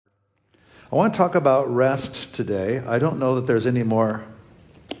I want to talk about rest today. I don't know that there's any more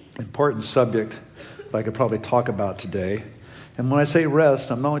important subject that I could probably talk about today. And when I say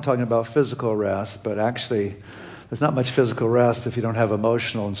rest, I'm not only talking about physical rest, but actually there's not much physical rest if you don't have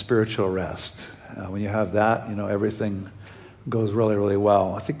emotional and spiritual rest. When you have that, everything goes really, really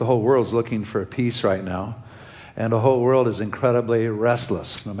well. I think the whole world's looking for peace right now. And the whole world is incredibly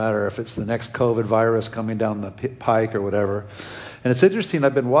restless, no matter if it's the next COVID virus coming down the pike or whatever. And it's interesting,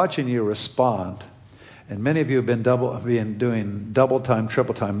 I've been watching you respond. And many of you have been doing double time,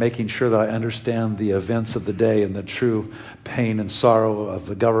 triple time, making sure that I understand the events of the day and the true pain and sorrow of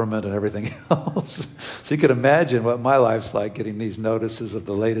the government and everything else. So you can imagine what my life's like, getting these notices of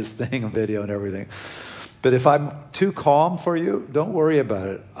the latest thing, video and everything. But if I'm too calm for you, don't worry about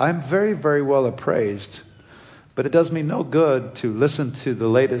it. I'm very, very well appraised. But it does me no good to listen to the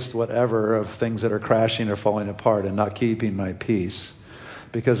latest whatever of things that are crashing or falling apart and not keeping my peace.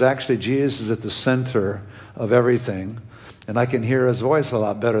 Because actually Jesus is at the center of everything. And I can hear his voice a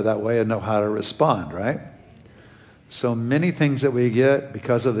lot better that way and know how to respond, right? So many things that we get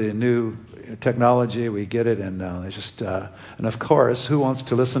because of the new technology, we get it, and it's just and of course, who wants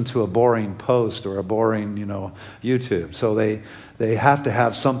to listen to a boring post or a boring, YouTube? So they have to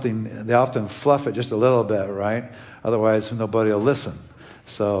have something. They often fluff it just a little bit, right? Otherwise, nobody will listen.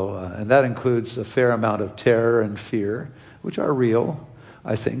 So and that includes a fair amount of terror and fear, which are real,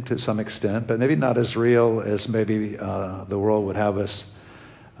 I think, to some extent, but maybe not as real as maybe the world would have us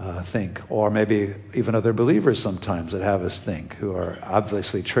think, or maybe even other believers sometimes that have us think, who are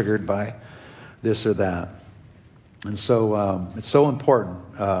obviously triggered by this or that. And so it's so important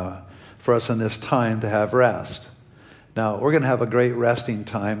for us in this time to have rest. Now, we're going to have a great resting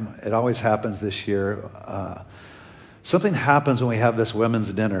time. It always happens this year. Something happens when we have this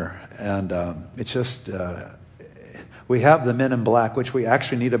women's dinner, and it's just... we have the Men in Black, which we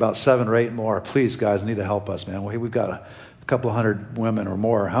actually need about 7 or 8 more. Please, guys, need to help us, man. We've got a couple hundred women or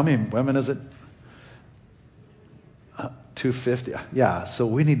more. How many women is it? 250. Yeah, so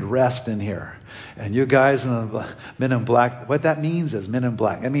we need rest in here. And you guys in the Men in Black, what that means is Men in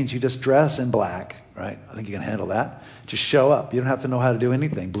Black. That means you just dress in black, right? I think you can handle that. Just show up. You don't have to know how to do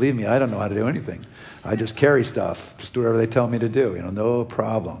anything. Believe me, I don't know how to do anything. I just carry stuff. Just do whatever they tell me to do. No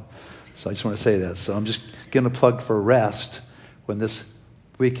problem. So I just want to say that. So I'm just getting a plug for rest when this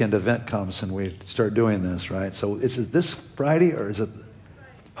weekend event comes and we start doing this, right? So is it this Friday or is it...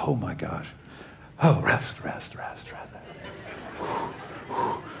 Oh my gosh. Oh, rest.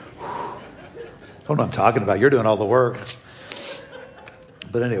 What I'm talking about. You're doing all the work.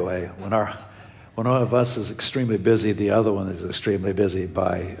 But anyway, when one of us is extremely busy, the other one is extremely busy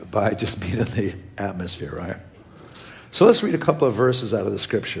by just being in the atmosphere, right? So let's read a couple of verses out of the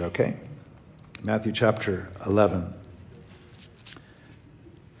scripture, okay? Matthew chapter 11,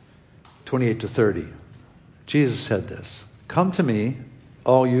 28 to 30. Jesus said this, "Come to me,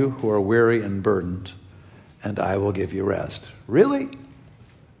 all you who are weary and burdened, and I will give you rest." Really?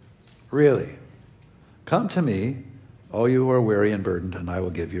 Really? Come to me, all you who are weary and burdened, and I will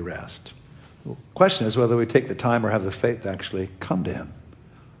give you rest. The question is whether we take the time or have the faith to actually come to him.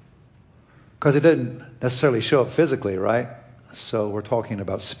 Because it didn't necessarily show up physically, right? So we're talking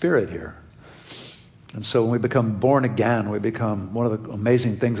about spirit here. And so when we become born again, one of the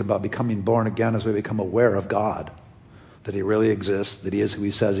amazing things about becoming born again is we become aware of God, that he really exists, that he is who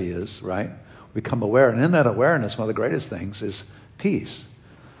he says he is, right? We become aware. And in that awareness, one of the greatest things is peace.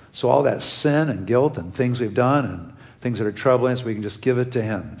 So all that sin and guilt and things we've done and things that are troubling us, we can just give it to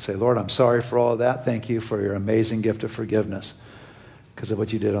him and say, Lord, I'm sorry for all of that. Thank you for your amazing gift of forgiveness because of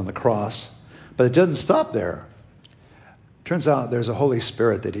what you did on the cross. But it doesn't stop there. Turns out there's a Holy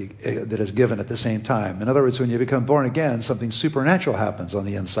Spirit that is given at the same time. In other words, when you become born again, something supernatural happens on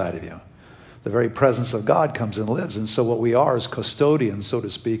the inside of you. The very presence of God comes and lives. And so what we are is custodians, so to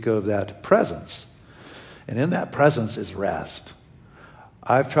speak, of that presence. And in that presence is rest.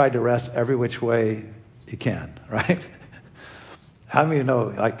 I've tried to rest every which way you can, right? How many of you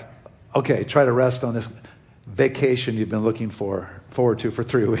know, okay, try to rest on this vacation you've been looking forward to for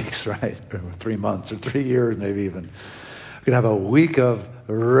 3 weeks, right? Or 3 months or 3 years, maybe even. You can have a week of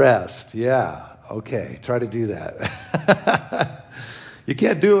rest. Yeah, okay, try to do that. You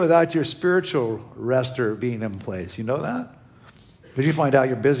can't do it without your spiritual rester being in place. You know that? Because you find out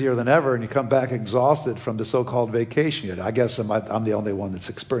you're busier than ever and you come back exhausted from the so-called vacation. I guess I'm the only one that's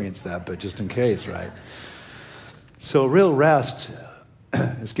experienced that, but just in case, right? So real rest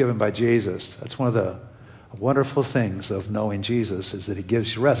is given by Jesus. That's one of the wonderful things of knowing Jesus is that he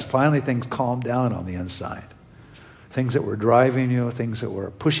gives you rest. Finally, things calm down on the inside. Things that were driving you, things that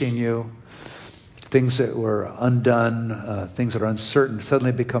were pushing you, things that were undone, things that are uncertain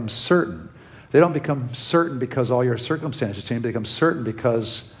suddenly become certain They don't become certain because all your circumstances change. They become certain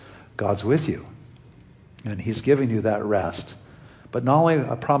because God's with you. And he's giving you that rest. But not only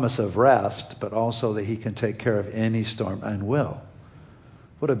a promise of rest, but also that he can take care of any storm and will.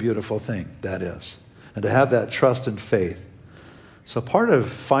 What a beautiful thing that is. And to have that trust and faith. So part of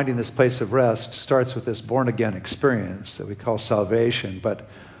finding this place of rest starts with this born-again experience that we call salvation. But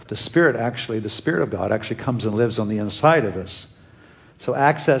the Spirit of God actually comes and lives on the inside of us. So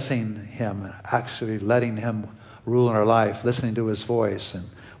accessing him, actually letting him rule in our life, listening to his voice. And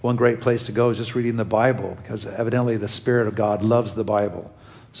one great place to go is just reading the Bible, because evidently the Spirit of God loves the Bible.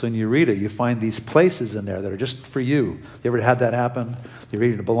 So when you read it, you find these places in there that are just for you. You ever had that happen? You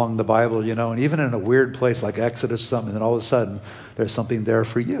read it belong to the Bible, and even in a weird place like Exodus or something, then all of a sudden there's something there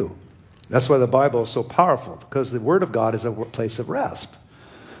for you. That's why the Bible is so powerful, because the Word of God is a place of rest.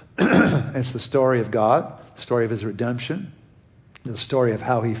 It's the story of God, the story of his redemption, the story of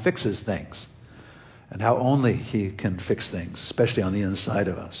how he fixes things, and how only he can fix things, especially on the inside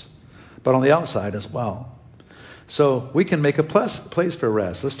of us, but on the outside as well. So we can make a place for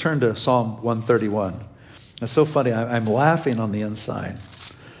rest. Let's turn to Psalm 131. It's so funny. I'm laughing on the inside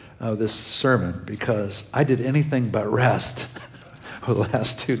of this sermon because I did anything but rest for the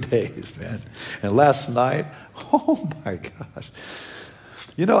last 2 days, man. And last night, oh my gosh.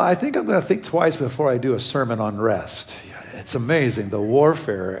 I think I'm going to think twice before I do a sermon on rest. It's amazing, the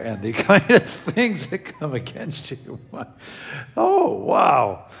warfare and the kind of things that come against you. Oh,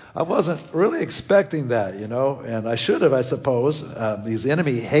 wow. I wasn't really expecting that, and I should have, I suppose. His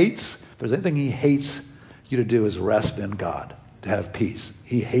enemy hates, if there's anything he hates you to do is rest in God, to have peace.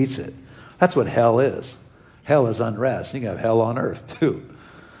 He hates it. That's what hell is. Hell is unrest. You can have hell on earth, too.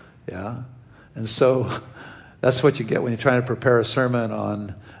 Yeah? And so that's what you get when you're trying to prepare a sermon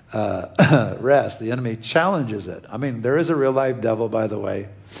on rest. The enemy challenges it. I mean, there is a real life devil, by the way,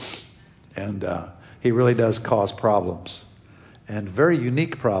 and he really does cause problems, and very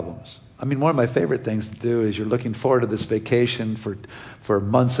unique problems. I mean, one of my favorite things to do is you're looking forward to this vacation for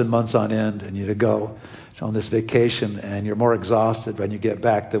months and months on end, and you go on this vacation, and you're more exhausted when you get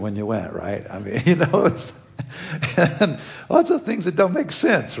back than when you went, right? I mean, it's and lots of things that don't make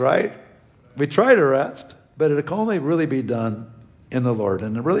sense, right? We try to rest, but it can only really be done in the Lord.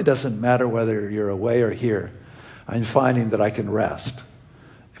 And it really doesn't matter whether you're away or here. I'm finding that I can rest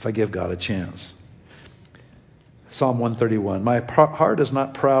if I give God a chance. Psalm 131. My heart is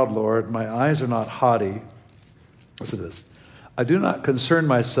not proud, Lord. My eyes are not haughty. Listen to this. I do not concern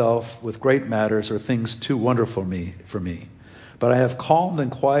myself with great matters or things too wonderful for me. But I have calmed and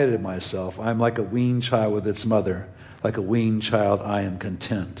quieted myself. I am like a weaned child with its mother. Like a weaned child, I am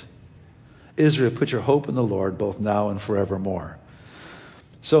content. Israel, put your hope in the Lord, both now and forevermore.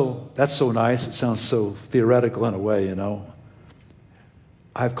 So that's so nice. It sounds so theoretical in a way,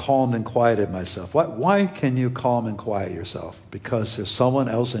 I've calmed and quieted myself. Why can you calm and quiet yourself? Because there's someone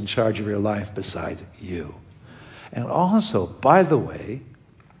else in charge of your life besides you. And also, by the way,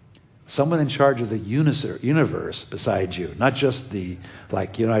 someone in charge of the universe besides you. Not just the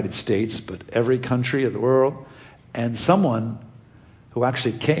United States, but every country of the world. And someone who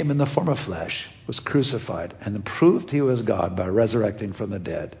actually came in the form of flesh, was crucified, and then proved he was God by resurrecting from the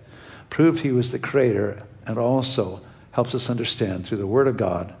dead, proved he was the creator, and also helps us understand through the Word of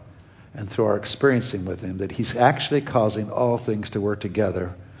God and through our experiencing with him that he's actually causing all things to work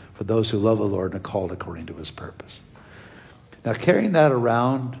together for those who love the Lord and are called according to his purpose. Now, carrying that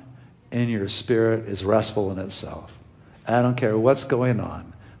around in your spirit is restful in itself. I don't care what's going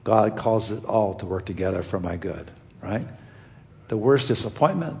on. God calls it all to work together for my good, right? The worst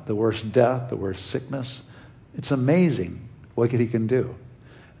disappointment, the worst death, the worst sickness. It's amazing what he can do.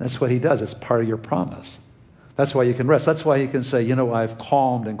 And that's what he does. It's part of your promise. That's why you can rest. That's why he can say, I've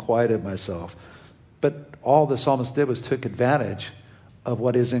calmed and quieted myself. But all the psalmist did was took advantage of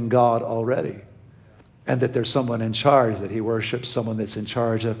what is in God already. And that there's someone in charge, that he worships someone that's in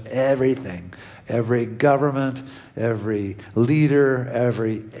charge of everything. Every government, every leader,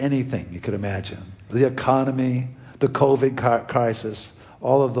 anything you could imagine. The economy, the COVID crisis,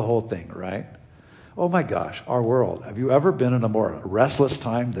 all of the whole thing, right? Oh my gosh, our world. Have you ever been in a more restless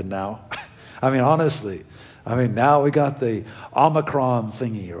time than now? I mean, honestly. Now we got the Omicron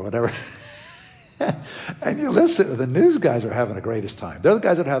thingy or whatever. And you listen, the news guys are having the greatest time. They're the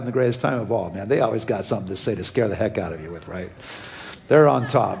guys that are having the greatest time of all, man. They always got something to say to scare the heck out of you with, right? They're on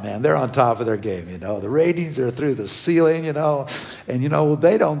top, man. They're on top of their game, The ratings are through the ceiling, And,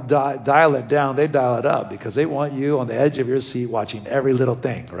 they don't dial it down. They dial it up because they want you on the edge of your seat watching every little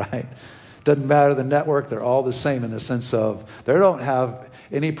thing, right? Doesn't matter the network. They're all the same in the sense of they don't have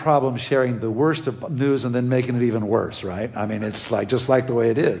any problem sharing the worst of news and then making it even worse, right? It's just like the way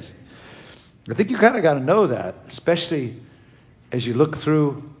it is. I think you kind of got to know that, especially as you look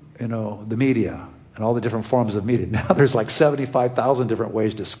through, the media and all the different forms of media. Now there's like 75,000 different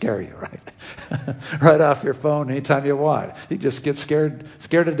ways to scare you, right? Right off your phone anytime you want. You just get scared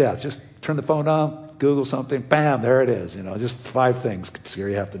to death. Just turn the phone on, Google something, bam, there it is. Just 5 things could scare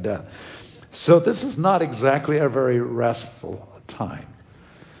you half to death. So this is not exactly a very restful time.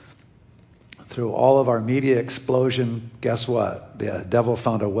 Through all of our media explosion, guess what? The devil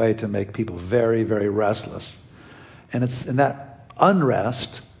found a way to make people very, very restless. And it's in that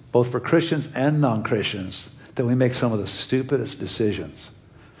unrest, both for Christians and non-Christians, that we make some of the stupidest decisions.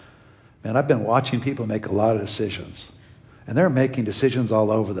 Man, I've been watching people make a lot of decisions. And they're making decisions all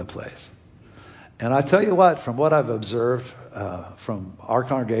over the place. And I tell you what, from what I've observed from our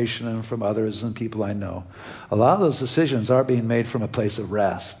congregation and from others and people I know, a lot of those decisions are being made from a place of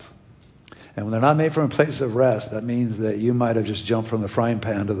rest. And when they're not made from a place of rest, that means that you might have just jumped from the frying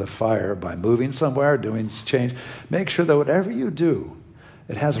pan to the fire by moving somewhere, doing change. Make sure that whatever you do,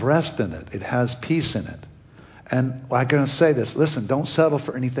 it has rest in it. It has peace in it. And I'm going to say this. Listen, don't settle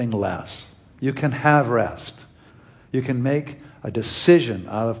for anything less. You can have rest. You can make a decision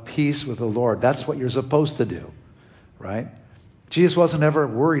out of peace with the Lord. That's what you're supposed to do, right? Jesus wasn't ever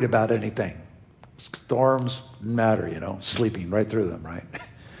worried about anything. Storms didn't matter, sleeping right through them, right?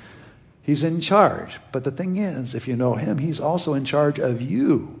 He's in charge. But the thing is, if you know him, he's also in charge of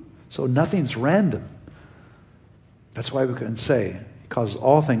you. So nothing's random. That's why we can say he causes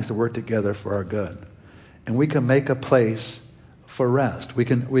all things to work together for our good. And we can make a place for rest. We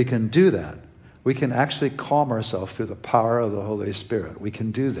can do that. We can actually calm ourselves through the power of the Holy Spirit. We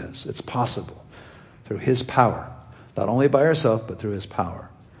can do this. It's possible through his power. Not only by ourselves, but through his power.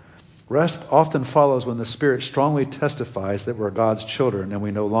 Rest often follows when the Spirit strongly testifies that we're God's children and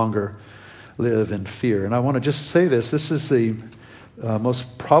we no longer live in fear. And I want to just say this. This is the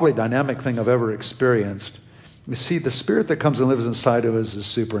most probably dynamic thing I've ever experienced. You see, the Spirit that comes and lives inside of us is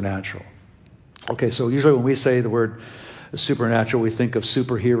supernatural. Okay, so usually when we say the word supernatural, we think of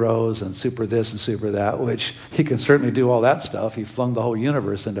superheroes and super this and super that, which he can certainly do all that stuff. He flung the whole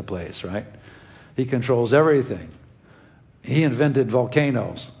universe into place, right? He controls everything. He invented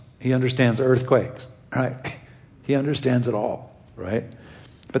volcanoes. He understands earthquakes, right? He understands it all, right?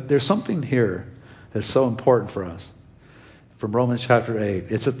 But there's something here that's so important for us. From Romans chapter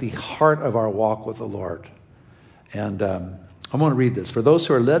 8. It's at the heart of our walk with the Lord. And I'm going to read this. For those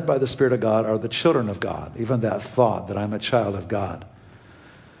who are led by the Spirit of God are the children of God. Even that thought that I'm a child of God.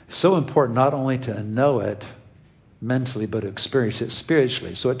 It's so important not only to know it mentally, but to experience it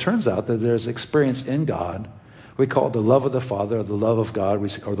spiritually. So it turns out that there's experience in God. We call it the love of the Father, or the love of God,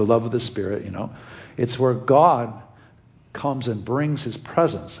 or the love of the Spirit, It's where God comes and brings his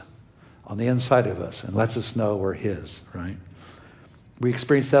presence on the inside of us and lets us know we're his, right? We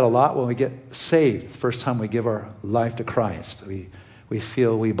experience that a lot when we get saved. The first time we give our life to Christ. We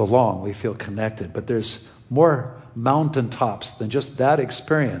feel we belong. We feel connected. But there's more mountaintops than just that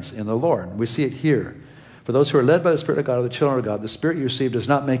experience in the Lord. We see it here. For those who are led by the Spirit of God are the children of God. The Spirit you receive does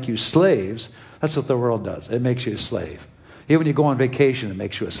not make you slaves. That's what the world does. It makes you a slave. Even when you go on vacation, it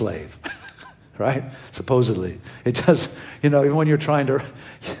makes you a slave. Right? Supposedly. It does, even when you're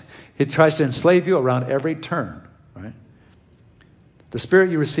it tries to enslave you around every turn. Right? The Spirit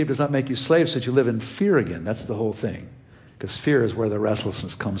you receive does not make you slaves so that you live in fear again. That's the whole thing. Because fear is where the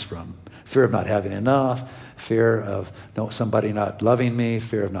restlessness comes from. Fear of not having enough. Fear of somebody not loving me.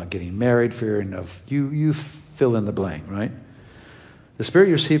 Fear of not getting married. Fear of you fill in the blank, right? The Spirit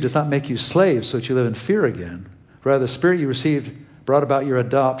you received does not make you slaves so that you live in fear again. Rather, the Spirit you received brought about your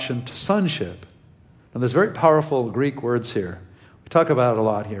adoption to sonship. And there's very powerful Greek words here. We talk about it a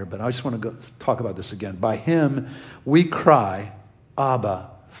lot here, but I just want to talk about this again. By him we cry, Abba,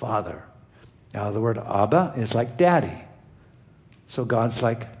 Father. Now the word Abba is like daddy. So God's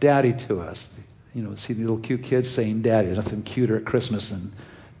like daddy to us. See the little cute kids saying daddy. There's nothing cuter at Christmas than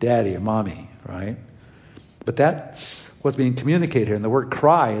daddy or mommy, right? But that's what's being communicated here. And the word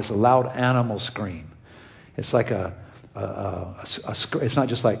cry is a loud animal scream. It's like it's not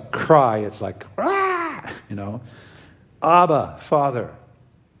just like cry, it's like, Abba, Father.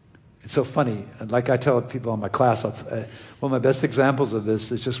 It's so funny. Like I tell people in my class, one of my best examples of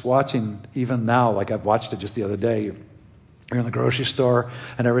this is just watching, even now, like I've watched it just the other day. You're in the grocery store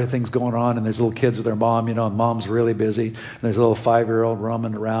and everything's going on and there's little kids with their mom, and mom's really busy. And there's a little 5-year-old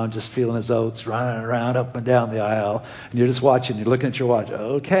roaming around, just feeling his oats, running around up and down the aisle. And you're just watching, you're looking at your watch.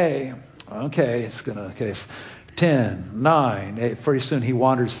 Okay, it's going to, 10, 9, 8. Pretty soon he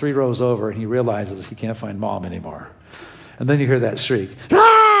wanders 3 rows over and he realizes he can't find mom anymore. And then you hear that shriek,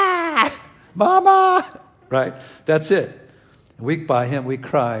 ah, Mama! Right? That's it. Weak by him we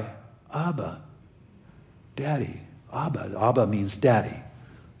cry, Abba, Daddy. Abba. Abba means daddy.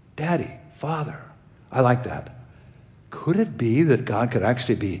 Daddy, Father. I like that. Could it be that God could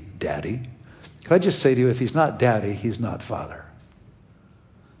actually be Daddy? Could I just say to you, if he's not Daddy, he's not Father.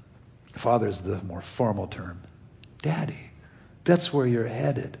 Father is the more formal term. Daddy. That's where you're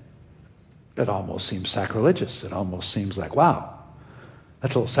headed. It almost seems sacrilegious. It almost seems like, wow,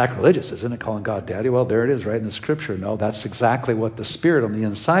 that's a little sacrilegious, isn't it, calling God Daddy? Well, there it is right in the Scripture. No, that's exactly what the Spirit on the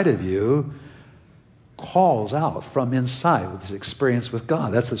inside of you calls out from inside with this experience with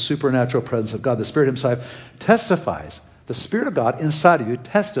God. That's the supernatural presence of God. The Spirit himself testifies. The Spirit of God inside of you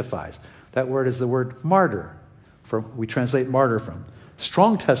testifies. That word is the word martyr. We translate martyr from.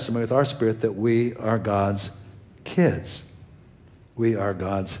 Strong testimony with our spirit that we are God's kids. We are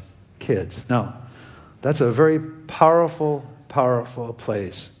God's kids. Now, that's a very powerful, powerful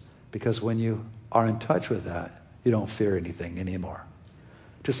place, because when you are in touch with that, you don't fear anything anymore.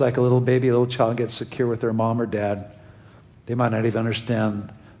 Just like a little baby, a little child gets secure with their mom or dad, they might not even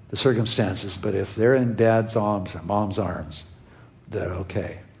understand the circumstances, but if they're in dad's arms or mom's arms, they're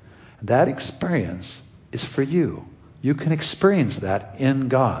okay. And that experience is for you. You can experience that in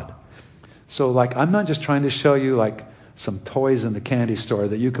God. So I'm not just trying to show you some toys in the candy store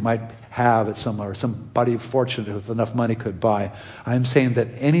that you might have at somewhere, or somebody fortunate with enough money could buy. I'm saying that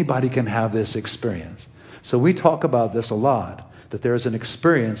anybody can have this experience. So we talk about this a lot, that there's an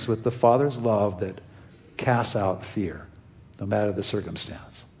experience with the Father's love that casts out fear, no matter the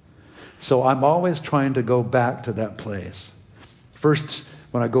circumstance. So I'm always trying to go back to that place. First,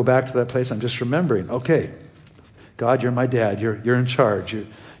 when I go back to that place, I'm just remembering, okay, God, you're my dad. You're in charge.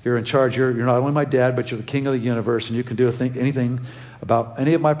 You're in charge. You're not only my dad, but you're the king of the universe, and you can do anything about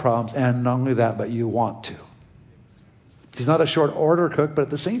any of my problems, and not only that, but you want to. He's not a short order cook, but at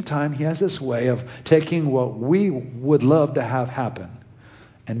the same time, he has this way of taking what we would love to have happen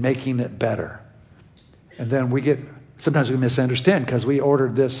and making it better. And then sometimes we misunderstand because we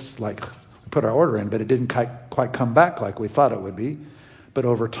ordered this, we put our order in, but it didn't quite come back like we thought it would be. But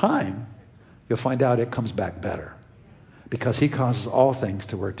over time, you'll find out it comes back better, because he causes all things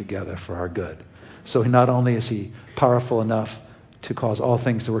to work together for our good. So not only is he powerful enough to cause all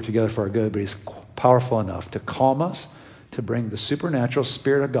things to work together for our good, but he's powerful enough to calm us, to bring the supernatural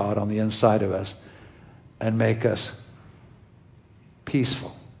Spirit of God on the inside of us and make us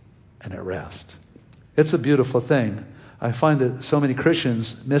peaceful and at rest. It's a beautiful thing. I find that so many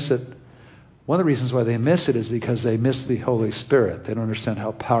Christians miss it. One of the reasons why they miss it is because they miss the Holy Spirit. They don't understand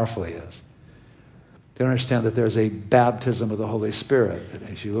how powerful he is. They don't understand that there's a baptism of the Holy Spirit.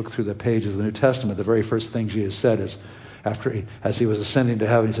 As you look through the pages of the New Testament, the very first thing Jesus said is, as he was ascending to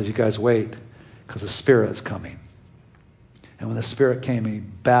heaven, he says, you guys wait, because the Spirit's coming. And when the Spirit came, he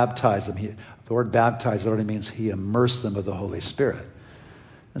baptized them. The word baptized literally means he immersed them with the Holy Spirit.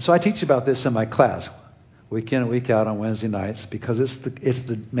 And so I teach about this in my class, week in and week out on Wednesday nights, because it's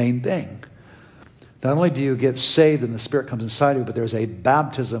the main thing. Not only do you get saved and the Spirit comes inside you, but there's a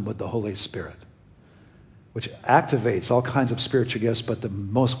baptism with the Holy Spirit, which activates all kinds of spiritual gifts. But the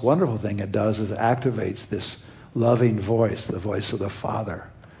most wonderful thing it does is it activates this loving voice, the voice of the Father,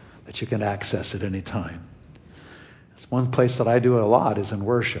 that you can access at any time. It's one place that I do it a lot is in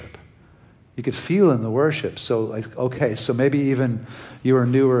worship. You could feel in the worship. So, so maybe even you are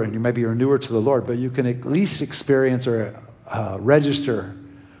newer and maybe you're newer to the Lord, but you can at least experience or register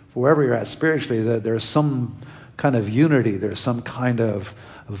wherever you're at spiritually that there's some kind of unity. There's some kind of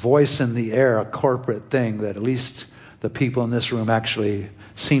voice in the air, a corporate thing that at least the people in this room actually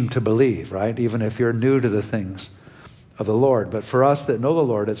seem to believe, right? Even if you're new to the things of the Lord. But for us that know the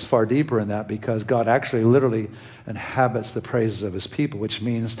Lord, it's far deeper in that, because God actually literally inhabits the praises of his people, which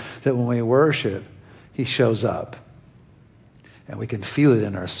means that when we worship, he shows up. And we can feel it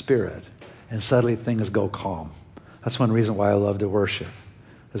in our spirit. And suddenly things go calm. That's one reason why I love to worship.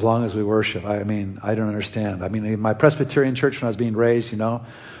 As long as we worship, I don't understand. In my Presbyterian church when I was being raised,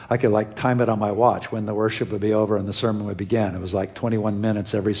 I could time it on my watch when the worship would be over and the sermon would begin. It was 21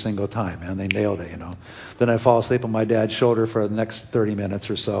 minutes every single time, and they nailed it, Then I'd fall asleep on my dad's shoulder for the next 30 minutes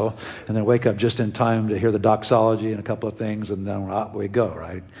or so, and then wake up just in time to hear the doxology and a couple of things, and then up we go,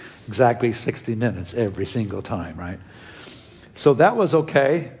 right? Exactly 60 minutes every single time, right? So that was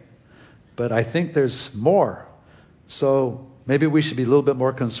okay, but I think there's more. So maybe we should be a little bit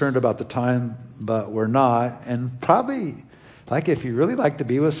more concerned about the time, but we're not. And probably, if you really like to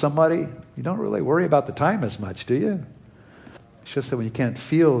be with somebody, you don't really worry about the time as much, do you? It's just that when you can't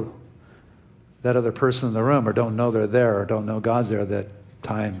feel that other person in the room, or don't know they're there, or don't know God's there, that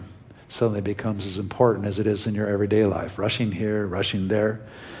time suddenly becomes as important as it is in your everyday life. Rushing here, rushing there.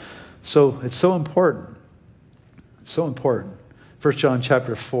 So it's so important. It's so important 1 John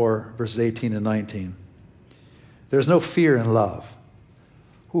chapter 4, verses 18 and 19. There's no fear in love.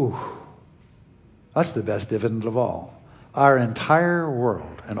 Whew. That's the best dividend of all. Our entire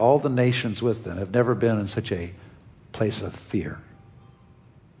world and all the nations with them have never been in such a place of fear.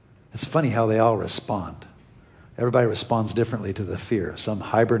 It's funny how they all respond. Everybody responds differently to the fear. Some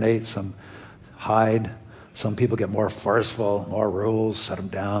hibernate, some hide. Some people get more forceful, more rules, set them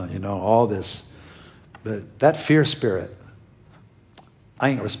down, all this. But that fear spirit, I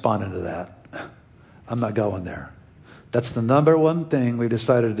ain't responding to that. I'm not going there. That's the number one thing we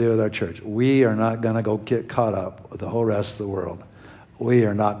decided to do with our church. We are not going to go get caught up with the whole rest of the world. We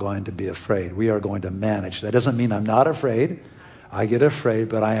are not going to be afraid. We are going to manage. That doesn't mean I'm not afraid. I get afraid,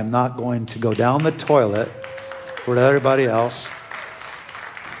 but I am not going to go down the toilet with everybody else.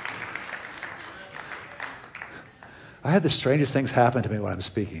 I had the strangest things happen to me when I'm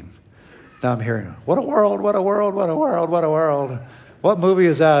speaking. Now I'm hearing, what a world, what a world, what a world, what a world. What movie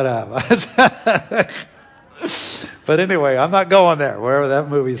is that of? But anyway, I'm not going there, wherever that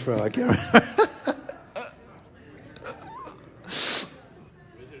movie's from. I can't remember.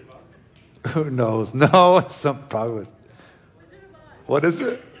 Who knows? No, it's some probably. What is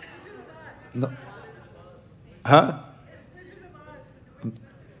it? No. Huh?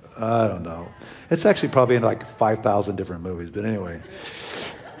 I don't know. It's actually probably in like 5,000 different movies. But anyway.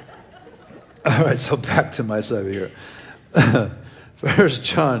 All right, so back to my subject here. 1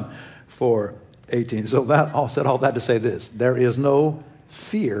 John 4:18. So I said all that to say this. There is no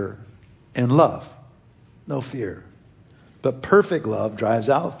fear in love. No fear. But perfect love drives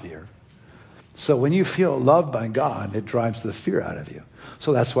out fear. So when you feel loved by God, it drives the fear out of you.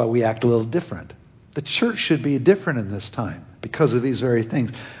 So that's why we act a little different. The church should be different in this time because of these very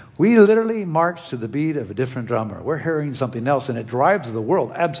things. We literally march to the beat of a different drummer. We're hearing something else, and it drives the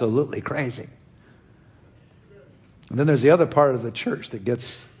world absolutely crazy. And then there's the other part of the church that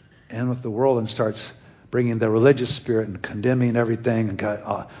gets in with the world and starts bringing the religious spirit and condemning everything.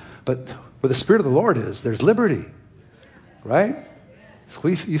 But where the Spirit of the Lord is, there's liberty, right? So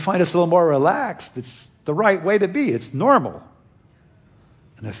you find us a little more relaxed. It's the right way to be. It's normal.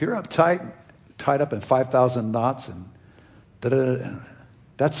 And if you're uptight, tied up in 5,000 knots, and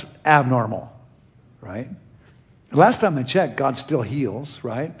that's abnormal, right? Last time I checked, God still heals,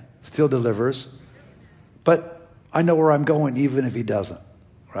 right? Still delivers. But I know where I'm going even if he doesn't,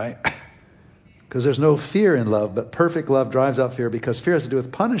 right? Because there's no fear in love, but perfect love drives out fear because fear has to do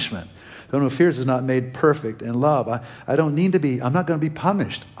with punishment. The one who fears is not made perfect in love. I'm not going to be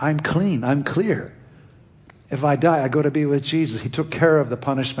punished. I'm clean. I'm clear. If I die, I go to be with Jesus. He took care of the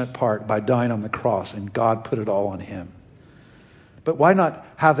punishment part by dying on the cross, and God put it all on him. But why not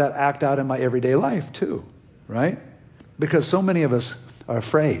have that act out in my everyday life too, right? Because so many of us are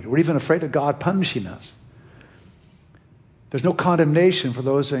afraid. We're even afraid of God punishing us. There's no condemnation for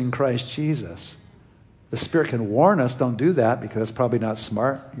those who are in Christ Jesus. The Spirit can warn us, don't do that, because that's probably not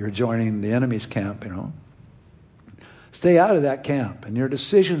smart. You're joining the enemy's camp, Stay out of that camp. And your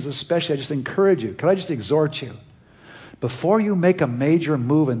decisions especially, I just encourage you. Could I just exhort you? Before you make a major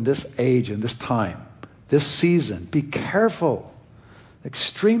move in this age, in this time, this season, be careful,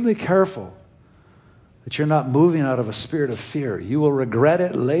 extremely careful, that you're not moving out of a spirit of fear. You will regret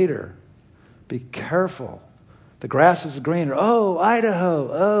it later. Be careful. The grass is greener. Oh, Idaho.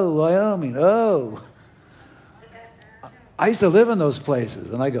 Oh, Wyoming. Oh. I used to live in those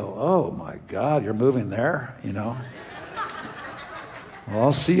places, and I go, oh, my God, you're moving there, Well,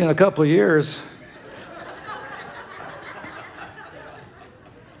 I'll see you in a couple of years.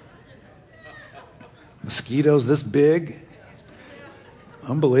 Mosquitoes this big.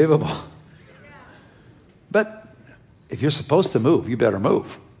 Unbelievable. But if you're supposed to move, you better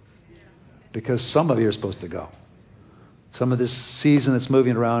move. Because some of you are supposed to go. Some of this season that's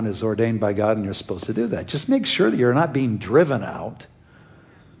moving around is ordained by God, and you're supposed to do that. Just make sure that you're not being driven out.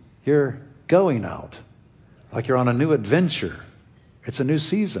 You're going out. Like you're on a new adventure. It's a new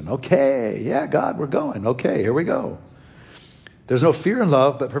season. Okay, yeah, God, we're going. Okay, here we go. There's no fear in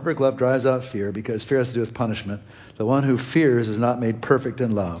love, but perfect love drives out fear, because fear has to do with punishment. The one who fears is not made perfect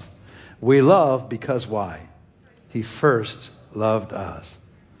in love. We love because why? He first loved us.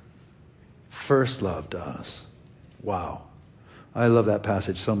 First loved us. Wow. I love that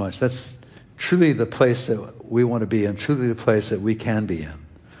passage so much. That's truly the place that we want to be in, truly the place that we can be in.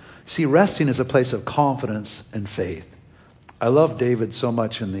 See, resting is a place of confidence and faith. I love David so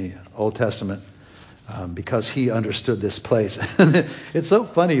much in the Old Testament because he understood this place. It's so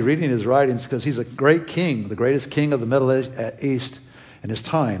funny reading his writings because he's a great king, the greatest king of the Middle East in his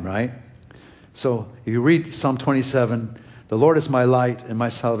time, right? So if you read Psalm 27, The Lord is my light and my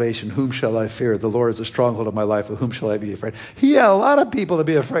salvation. Whom shall I fear? The Lord is the stronghold of my life. Of whom shall I be afraid? He had a lot of people to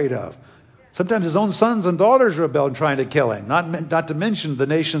be afraid of. Sometimes his own sons and daughters rebelled trying to kill him. Not to mention the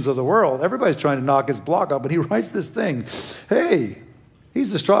nations of the world. Everybody's trying to knock his block out. But he writes this thing. Hey,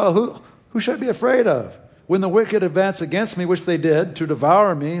 he's the strong. Who should I be afraid of? When the wicked advance against me, which they did, to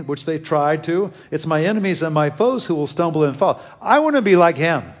devour me, which they tried to, it's my enemies and my foes who will stumble and fall. I want to be like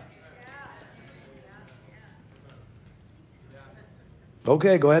him.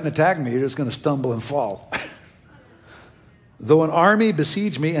 Okay, go ahead and attack me. You're just going to stumble and fall. Though an army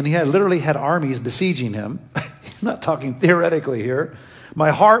besiege me, and he literally had armies besieging him. He's not talking theoretically here.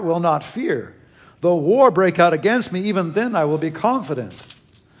 My heart will not fear. Though war break out against me, even then I will be confident.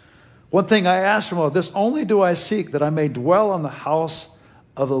 One thing I ask from all this, only do I seek that I may dwell in the house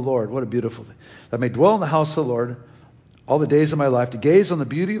of the Lord. What a beautiful thing. That I may dwell in the house of the Lord all the days of my life, to gaze on the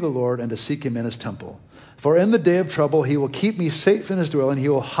beauty of the Lord and to seek him in his temple. For in the day of trouble he will keep me safe in his dwelling. He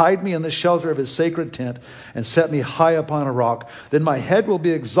will hide me in the shelter of his sacred tent and set me high upon a rock. Then my head will be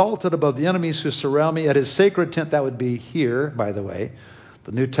exalted above the enemies who surround me. At his sacred tent, that would be here, by the way,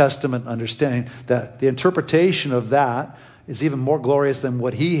 the New Testament understanding that the interpretation of that is even more glorious than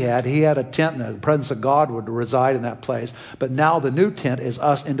what he had. He had a tent and the presence of God would reside in that place. But now the new tent is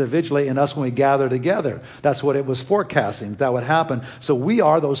us individually and us when we gather together. That's what it was forecasting, that would happen. So we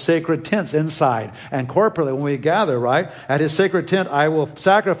are those sacred tents inside. And corporately when we gather, right, at his sacred tent, I will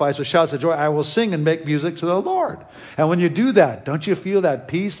sacrifice with shouts of joy. I will sing and make music to the Lord. And when you do that, don't you feel that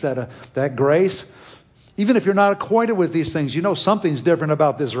peace, that grace? Even if you're not acquainted with these things, you know something's different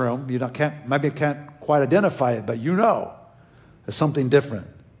about this room. You can't quite identify it, but you know. There's something different.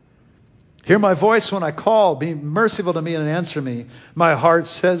 Hear my voice when I call. Be merciful to me and answer me. My heart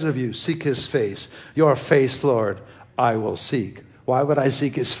says of you, seek his face. Your face, Lord, I will seek. Why would I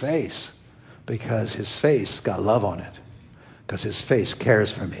seek his face? Because his face got love on it. Because his face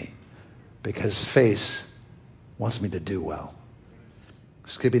cares for me. Because his face wants me to do well.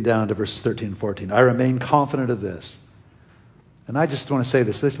 Skipping down to verses 13 and 14. I remain confident of this. And I just want to say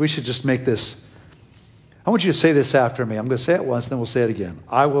this. We should just make this. I want you to say this after me. I'm going to say it once, then we'll say it again.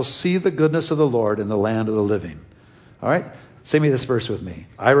 I will see the goodness of the Lord in the land of the living. All right? Say me this verse with me.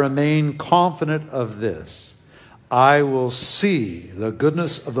 I remain confident of this. I will see the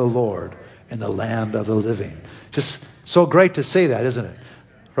goodness of the Lord in the land of the living. Just so great to say that, isn't it?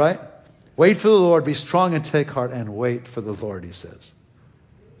 Right? Wait for the Lord, be strong and take heart, and wait for the Lord, he says.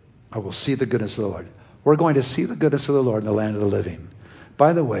 I will see the goodness of the Lord. We're going to see the goodness of the Lord in the land of the living.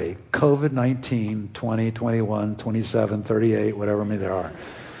 By the way, COVID-19, 20, 21, 27, 38, whatever many there are.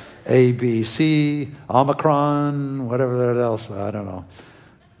 A, B, C, Omicron, whatever else, I don't know.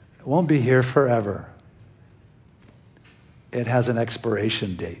 It won't be here forever. It has an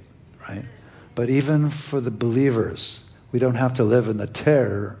expiration date, right? But even for the believers, we don't have to live in the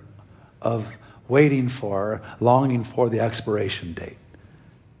terror of waiting for, longing for the expiration date.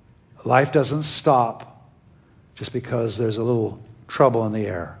 Life doesn't stop just because there's a little trouble in the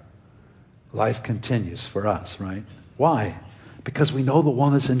air. Life continues for us, right? Why? Because we know the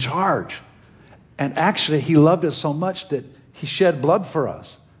one that's in charge. And actually, he loved us so much that he shed blood for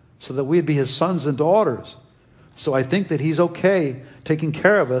us so that we'd be his sons and daughters. So I think that he's okay taking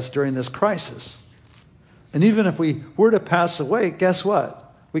care of us during this crisis. And even if we were to pass away, guess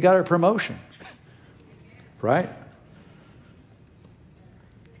what? We got our promotion. Right?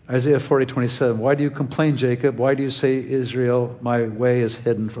 Isaiah 40:27. Why do you complain, Jacob? Why do you say, Israel, my way is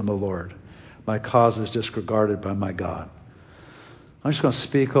hidden from the Lord? My cause is disregarded by my God. I'm just going to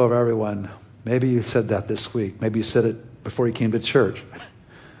speak over everyone. Maybe you said that this week. Maybe you said it before you came to church.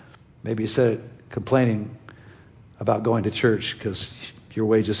 Maybe you said it complaining about going to church because your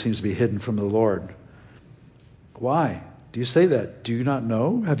way just seems to be hidden from the Lord. Why do you say that? Do you not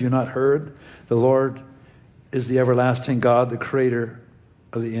know? Have you not heard? The Lord is the everlasting God, the creator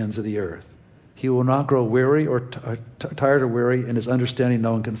of the ends of the earth. He will not grow weary or tired or weary, and his understanding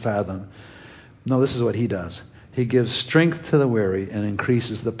no one can fathom. No, this is what he does. He gives strength to the weary and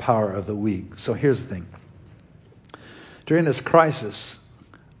increases the power of the weak. So here's the thing. During this crisis,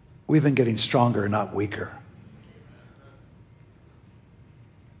 we've been getting stronger, not weaker.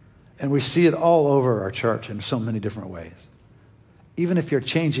 And we see it all over our church in so many different ways. Even if you're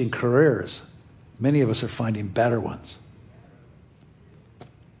changing careers, many of us are finding better ones.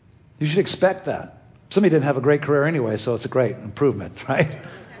 You should expect that. Somebody didn't have a great career anyway, so it's a great improvement, right?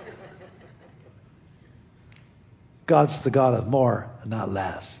 God's the God of more and not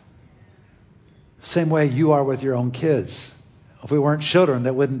less. Same way you are with your own kids. If we weren't children,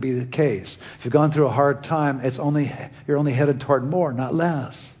 that wouldn't be the case. If you've gone through a hard time, you're only headed toward more, not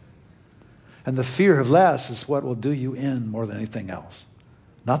less. And the fear of less is what will do you in more than anything else.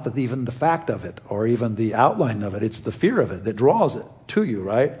 Not that even the fact of it or even the outline of it. It's the fear of it that draws it to you,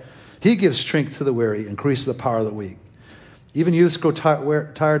 right? He gives strength to the weary, increases the power of the weak. Even youths grow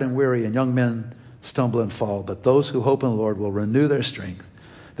tired and weary, and young men stumble and fall. But those who hope in the Lord will renew their strength.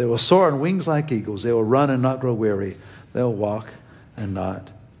 They will soar on wings like eagles. They will run and not grow weary. They will walk and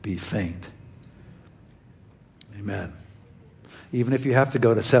not be faint. Amen. Even if you have to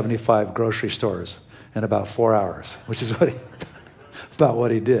go to 75 grocery stores in about 4 hours, which is about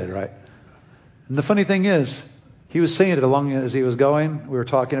what he did, right? And the funny thing is, he was saying it along as he was going. We were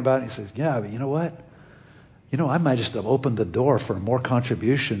talking about it. He said, yeah, but you know what? I might just have opened the door for more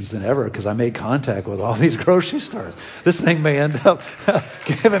contributions than ever because I made contact with all these grocery stores. This thing may end up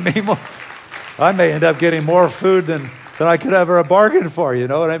giving me more. I may end up getting more food than I could ever bargain for. You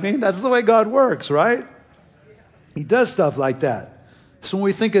know what I mean? That's the way God works, right? He does stuff like that. So when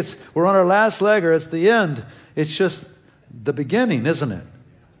we think we're on our last leg or it's the end, it's just the beginning, isn't it?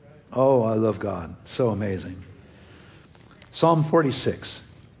 Oh, I love God. So amazing. Psalm 46.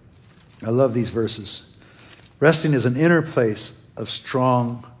 I love these verses. Resting is an inner place of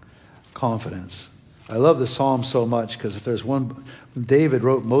strong confidence. I love the Psalm so much because if there's one, David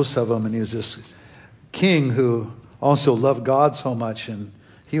wrote most of them, and he was this king who also loved God so much, and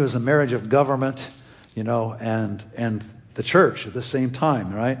he was a marriage of government, and the church at the same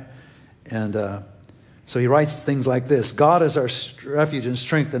time, right? And so he writes things like this: God is our refuge and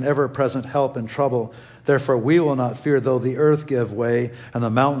strength and ever-present help in trouble. Therefore we will not fear though the earth give way and the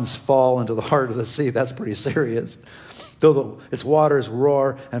mountains fall into the heart of the sea. That's pretty serious. Though its waters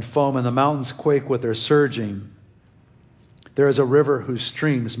roar and foam and the mountains quake with their surging. There is a river whose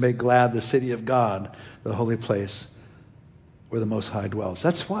streams make glad the city of God, the holy place where the Most High dwells.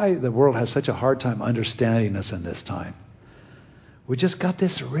 That's why the world has such a hard time understanding us in this time. We just got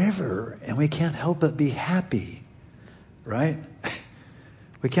this river and we can't help but be happy, right?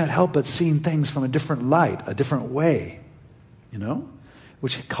 We can't help but seeing things from a different light, a different way,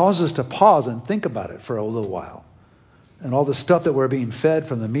 which causes us to pause and think about it for a little while. And all the stuff that we're being fed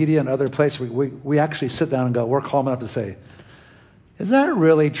from the media and other places, we actually sit down and go, we're calm enough to say, is that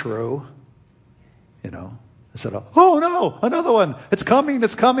really true? Instead of, oh no, another one, it's coming. The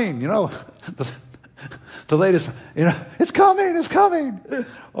latest, it's coming.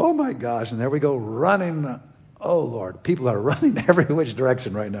 Oh my gosh. And there we go running. Oh, Lord, people are running every which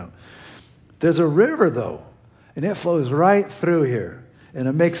direction right now. There's a river, though, and it flows right through here, and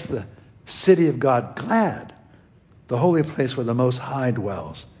it makes the city of God glad, the holy place where the Most High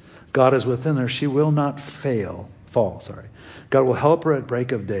dwells. God is within her. She will not fall. God will help her at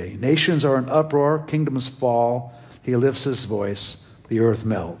break of day. Nations are in uproar. Kingdoms fall. He lifts his voice. The earth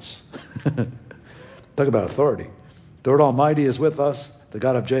melts. Talk about authority. The Lord Almighty is with us. The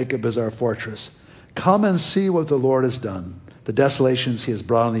God of Jacob is our fortress. Come and see what the Lord has done, the desolations he has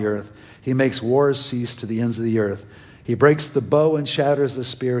brought on the earth. He makes wars cease to the ends of the earth. He breaks the bow and shatters the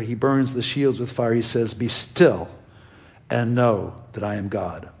spear. He burns the shields with fire. He says, be still and know that I am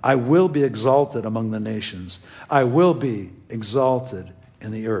God. I will be exalted among the nations. I will be exalted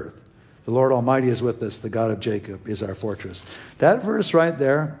in the earth. The Lord Almighty is with us. The God of Jacob is our fortress. That verse right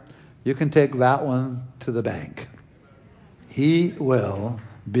there, you can take that one to the bank. He will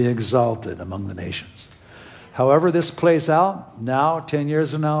be exalted among the nations. However this plays out, now, 10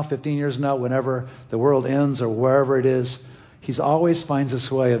 years from now, 15 years from now, whenever the world ends or wherever it is, he always finds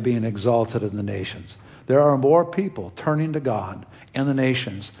this way of being exalted in the nations. There are more people turning to God in the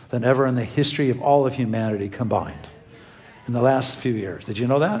nations than ever in the history of all of humanity combined in the last few years. Did you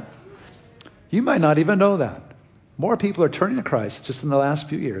know that? You might not even know that. More people are turning to Christ just in the last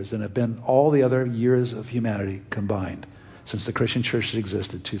few years than have been all the other years of humanity combined since the Christian church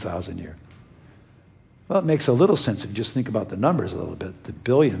existed 2,000 years. Well, it makes a little sense if you just think about the numbers a little bit. The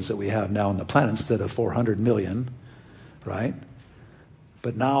billions that we have now on the planet instead of 400 million, right?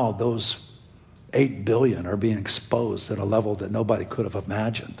 But now those 8 billion are being exposed at a level that nobody could have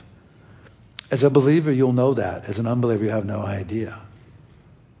imagined. As a believer, you'll know that. As an unbeliever, you have no idea.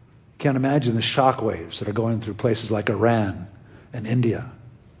 Can't imagine the shock waves that are going through places like Iran and India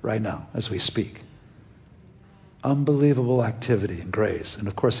right now as we speak. Unbelievable activity and grace. And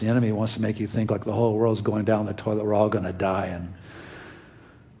of course, the enemy wants to make you think like the whole world's going down the toilet. We're all going to die. And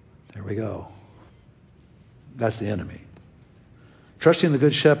there we go. That's the enemy. Trusting the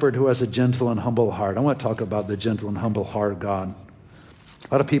good shepherd who has a gentle and humble heart. I want to talk about the gentle and humble heart of God.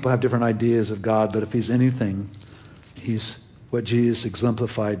 A lot of people have different ideas of God, but if he's anything, he's what Jesus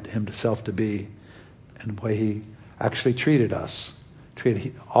exemplified himself to be and the way he actually treated us.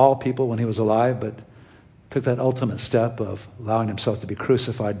 Treated all people when he was alive, but took that ultimate step of allowing himself to be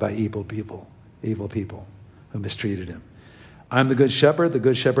crucified by evil people who mistreated him. I'm the good shepherd. The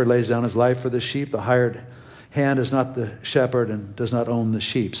good shepherd lays down his life for the sheep. The hired hand is not the shepherd and does not own the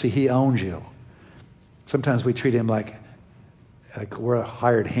sheep. See, he owns you. Sometimes we treat him like we're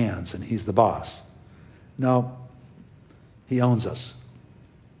hired hands and he's the boss. No, he owns us.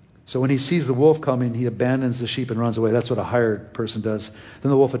 So when he sees the wolf coming, he abandons the sheep and runs away. That's what a hired person does. Then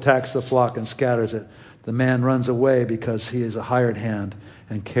the wolf attacks the flock and scatters it. The man runs away because he is a hired hand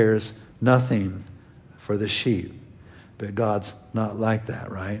and cares nothing for the sheep. But God's not like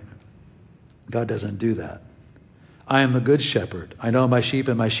that, right? God doesn't do that. I am the good shepherd. I know my sheep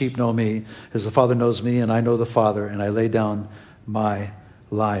and my sheep know me, as the Father knows me and I know the Father, and I lay down my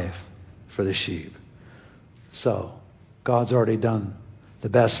life for the sheep. So God's already done the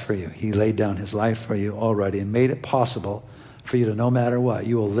best for you. He laid down his life for you already and made it possible for you to, no matter what,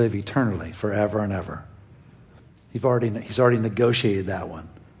 you will live eternally forever and ever. He's already negotiated that one.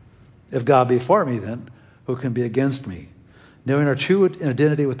 If God be for me, then who can be against me? Knowing our true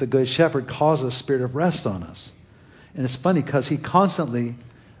identity with the Good Shepherd causes a spirit of rest on us. And it's funny because he constantly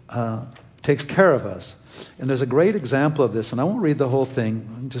takes care of us. And there's a great example of this, and I won't read the whole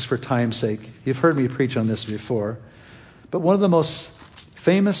thing just for time's sake. You've heard me preach on this before. But one of the most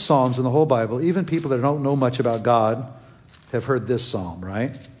famous psalms in the whole Bible, even people that don't know much about God have heard this psalm,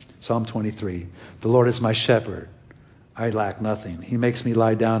 right? Psalm 23. The Lord is my shepherd. I lack nothing. He makes me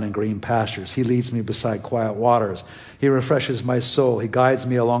lie down in green pastures. He leads me beside quiet waters. He refreshes my soul. He guides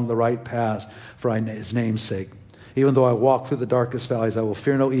me along the right paths for his name's sake. Even though I walk through the darkest valleys, I will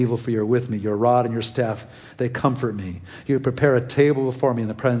fear no evil, for you are with me. Your rod and your staff, they comfort me. You prepare a table before me in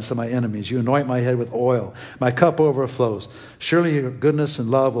the presence of my enemies. You anoint my head with oil. My cup overflows. Surely your goodness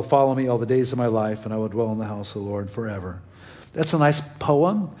and love will follow me all the days of my life, and I will dwell in the house of the Lord forever. That's a nice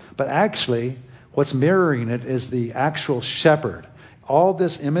poem, but actually what's mirroring it is the actual shepherd. All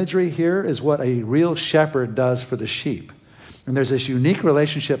this imagery here is what a real shepherd does for the sheep. And there's this unique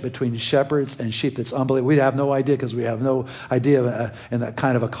relationship between shepherds and sheep that's unbelievable. We have no idea because we have no idea in that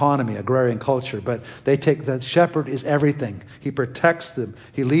kind of economy, agrarian culture. But the shepherd is everything. He protects them.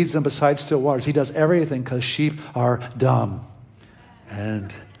 He leads them beside still waters. He does everything because sheep are dumb.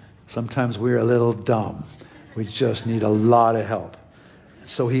 And sometimes we're a little dumb. We just need a lot of help.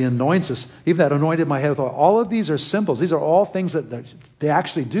 So he anoints us. Even that anointed my head with oil. All of these are symbols. These are all things that they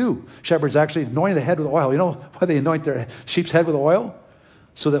actually do. Shepherds actually anoint the head with oil. You know why they anoint their sheep's head with oil?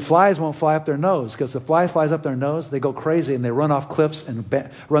 So that flies won't fly up their nose. Because if the fly flies up their nose, they go crazy and they run off cliffs and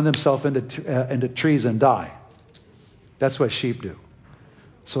run themselves into trees and die. That's what sheep do.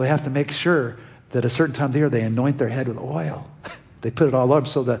 So they have to make sure that at a certain time of the year they anoint their head with oil. They put it all up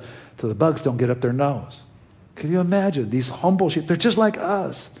so the bugs don't get up their nose. Can you imagine? These humble sheep, they're just like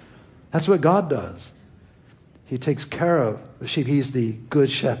us. That's what God does. He takes care of the sheep. He's the good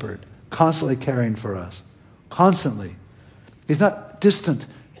shepherd, constantly caring for us. Constantly. He's not distant.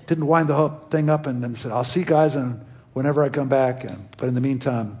 Didn't wind the whole thing up and then said, I'll see you guys and whenever I come back. But in the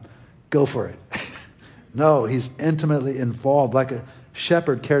meantime, go for it. No, he's intimately involved like a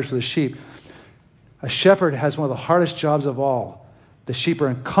shepherd cares for the sheep. A shepherd has one of the hardest jobs of all. The sheep are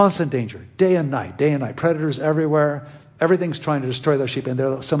in constant danger, day and night. Predators everywhere. Everything's trying to destroy their sheep. And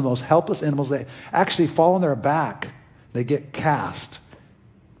they're some of the most helpless animals. They actually fall on their back. They get cast.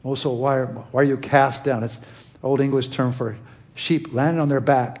 Also, why are you cast down? It's an old English term for sheep landing on their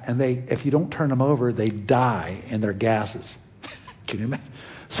back. And if you don't turn them over, they die in their gases. Can you imagine?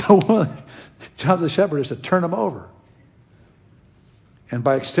 So one of the jobs of the shepherd is to turn them over. And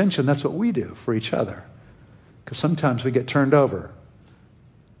by extension, that's what we do for each other. Because sometimes we get turned over.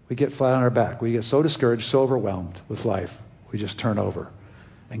 We get flat on our back. We get so discouraged, so overwhelmed with life, we just turn over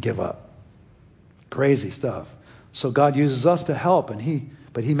and give up. Crazy stuff. So God uses us to help,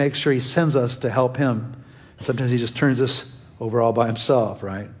 but he makes sure he sends us to help him. Sometimes he just turns us over all by himself,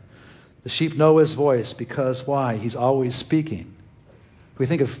 right? The sheep know his voice because why? He's always speaking. If we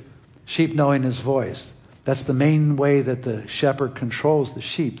think of sheep knowing his voice, that's the main way that the shepherd controls the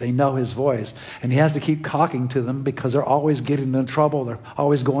sheep. They know his voice. And he has to keep talking to them because they're always getting in trouble. They're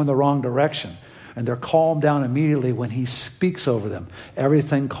always going the wrong direction. And they're calmed down immediately when he speaks over them.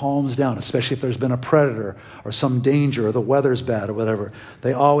 Everything calms down, especially if there's been a predator or some danger or the weather's bad or whatever.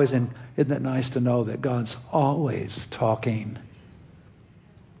 Isn't it nice to know that God's always talking?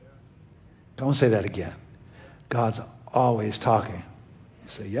 Don't say that again. God's always talking. You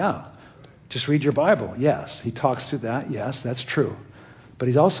say, yeah. Just read your Bible. Yes, he talks through that. Yes, that's true. But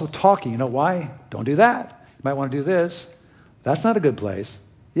he's also talking. You know why? Don't do that. You might want to do this. That's not a good place.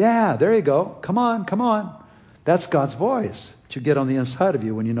 Yeah, there you go. Come on. That's God's voice that you get on the inside of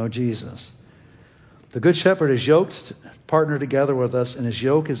you when you know Jesus. The Good Shepherd is yoked, partnered together with us, and his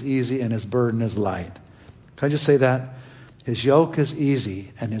yoke is easy and his burden is light. Can I just say that? His yoke is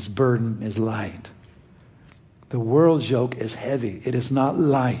easy and his burden is light. The world's yoke is heavy. It is not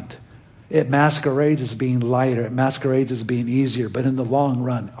light. It masquerades as being lighter. It masquerades as being easier. But in the long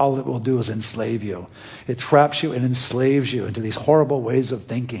run, all it will do is enslave you. It traps you and enslaves you into these horrible ways of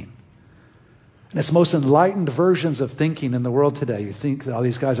thinking. And it's most enlightened versions of thinking in the world today. You think that all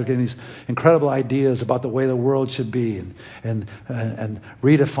these guys are getting these incredible ideas about the way the world should be and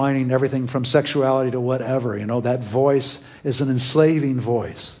redefining everything from sexuality to whatever. That voice is an enslaving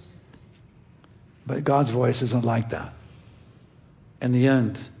voice. But God's voice isn't like that. In the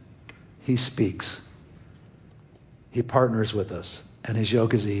end, he speaks. He partners with us, and his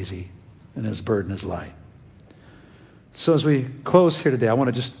yoke is easy, and his burden is light. So as we close here today, I want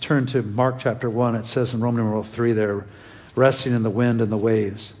to just turn to Mark chapter 1. It says in Roman numeral 3 there, resting in the wind and the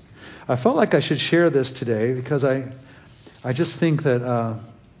waves. I felt like I should share this today because I just think that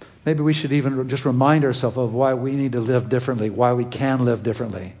maybe we should even just remind ourselves of why we need to live differently, why we can live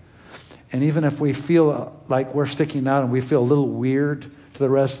differently. And even if we feel like we're sticking out and we feel a little weird to the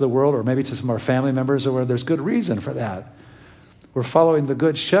rest of the world, or maybe to some of our family members, or where there's good reason for that. We're following the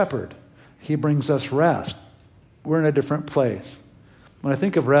Good Shepherd. He brings us rest. We're in a different place. When I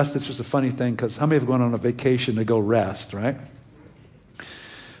think of rest, it's just a funny thing, because how many have gone on a vacation to go rest, right?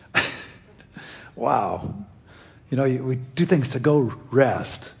 Wow. We do things to go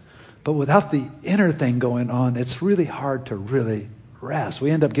rest. But without the inner thing going on, it's really hard to really rest.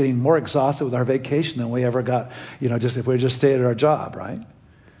 We end up getting more exhausted with our vacation than we ever got, just if we just stayed at our job, right?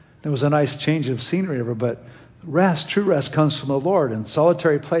 It was a nice change of scenery, but true rest comes from the Lord, and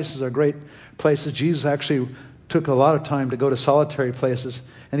solitary places are great places. Jesus actually took a lot of time to go to solitary places,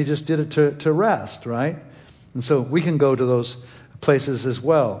 and he just did it to rest, right? And so we can go to those places as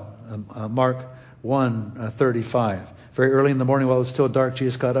well. Mark 1:35. Very early in the morning while it was still dark,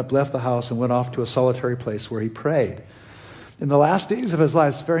 Jesus got up, left the house, and went off to a solitary place where he prayed. In the last days of his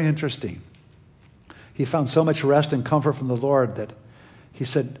life, it's very interesting. He found so much rest and comfort from the Lord that he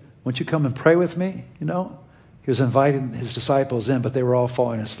said, "Won't you come and pray with me?" He was inviting his disciples in, but they were all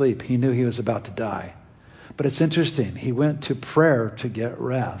falling asleep. He knew he was about to die. But it's interesting. He went to prayer to get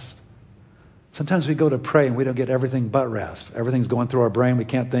rest. Sometimes we go to pray and we don't get everything but rest. Everything's going through our brain. We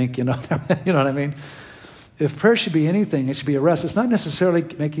can't think, you know what I mean? If prayer should be anything, it should be a rest. It's not necessarily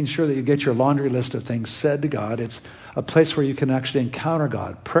making sure that you get your laundry list of things said to God. It's a place where you can actually encounter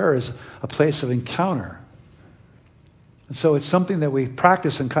God. Prayer is a place of encounter. And so it's something that we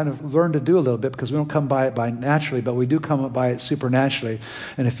practice and kind of learn to do a little bit, because we don't come by it naturally, but we do come by it supernaturally.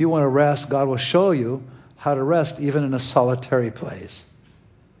 And if you want to rest, God will show you how to rest even in a solitary place.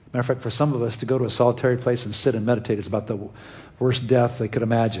 Matter of fact, for some of us, to go to a solitary place and sit and meditate is about the worst death they could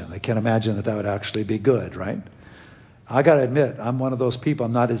imagine. They can't imagine that would actually be good, right? I got to admit, I'm one of those people.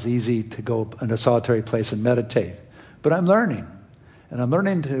 I'm not as easy to go in a solitary place and meditate. But I'm learning. And I'm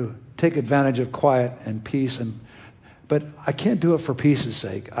learning to take advantage of quiet and peace. But I can't do it for peace's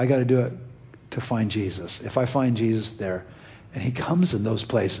sake. I got to do it to find Jesus. If I find Jesus there, and he comes in those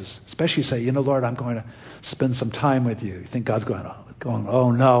places, especially say, Lord, I'm going to spend some time with you. You think God's going,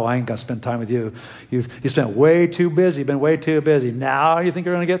 oh no, I ain't going to spend time with you. You spent way too busy, been way too busy. Now you think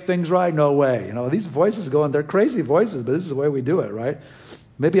you're going to get things right? No way. These voices going, they're crazy voices, but this is the way we do it, right?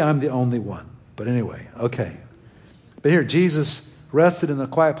 Maybe I'm the only one. But anyway, okay. But here, Jesus rested in the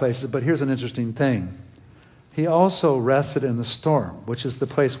quiet places, but here's an interesting thing. He also rested in the storm, which is the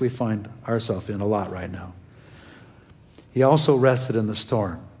place we find ourselves in a lot right now. He also rested in the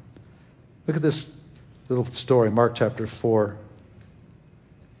storm. Look at this little story, Mark chapter 4,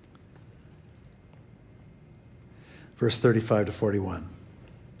 verse 35 to 41.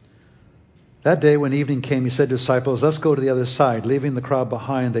 That day when evening came, he said to his disciples, "Let's go to the other side." Leaving the crowd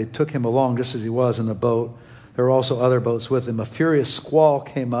behind, they took him along just as he was in the boat. There were also other boats with him. A furious squall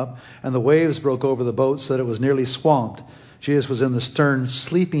came up, and the waves broke over the boat so that it was nearly swamped. Jesus was in the stern,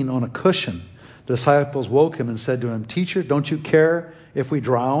 sleeping on a cushion. The disciples woke him and said to him, "Teacher, don't you care if we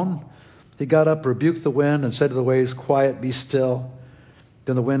drown?" He got up, rebuked the wind, and said to the waves, "Quiet, be still."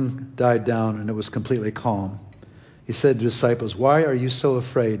 Then the wind died down, and it was completely calm. He said to the disciples, "Why are you so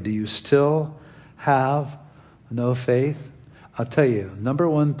afraid? Do you still have no faith?" I'll tell you, number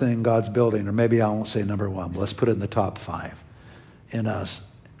one thing God's building, or maybe I won't say number one, but let's put it in the top 5 in us,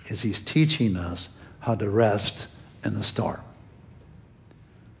 is he's teaching us how to rest in the storm.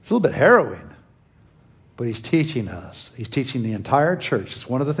 It's a little bit harrowing. But he's teaching us. He's teaching the entire church. It's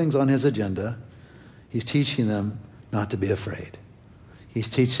one of the things on his agenda. He's teaching them not to be afraid. He's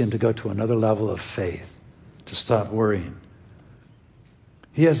teaching them to go to another level of faith, to stop worrying.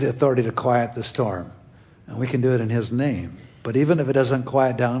 He has the authority to quiet the storm. And we can do it in his name. But even if it doesn't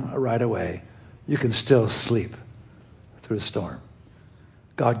quiet down right away, you can still sleep through the storm.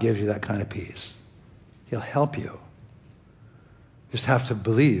 God gives you that kind of peace. He'll help you. You just have to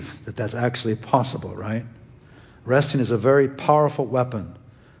believe that that's actually possible, right? Resting is a very powerful weapon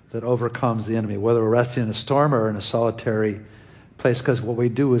that overcomes the enemy, whether we're resting in a storm or in a solitary place, because what we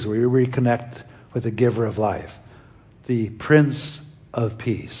do is we reconnect with the giver of life, the Prince of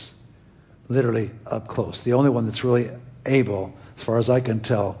Peace, literally up close, the only one that's really able, as far as I can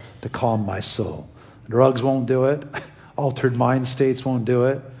tell, to calm my soul. Drugs won't do it. Altered mind states won't do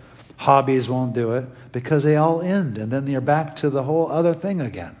it. Hobbies won't do it, because they all end, and then you're back to the whole other thing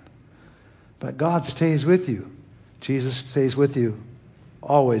again. But God stays with you. Jesus stays with you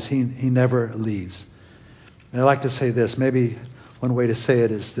always. He never leaves. And I like to say this. Maybe one way to say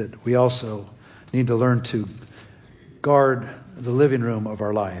it is that we also need to learn to guard the living room of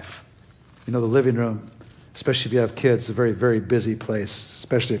our life. You know, the living room, especially if you have kids, is a very, very busy place,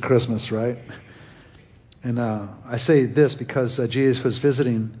 especially at Christmas, right? And I say this because Jesus was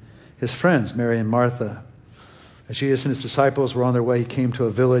visiting his friends, Mary and Martha. As Jesus and his disciples were on their way, he came to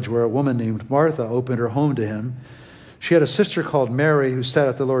a village where a woman named Martha opened her home to him. She had a sister called Mary who sat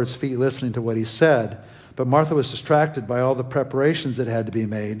at the Lord's feet listening to what he said. But Martha was distracted by all the preparations that had to be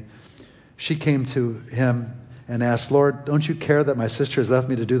made. She came to him and asked, Lord, don't you care that my sister has left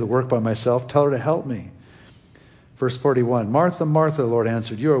me to do the work by myself? Tell her to help me. Verse 41, Martha, Martha, the Lord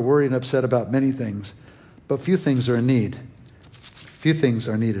answered, you are worried and upset about many things, but few things are in need. Few things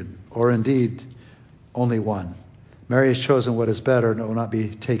are needed, or indeed only one. Mary has chosen what is better, and it will not be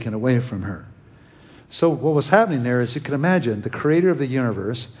taken away from her. So what was happening there is, you can imagine, the creator of the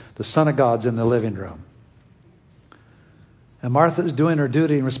universe, the Son of God's in the living room. And Martha is doing her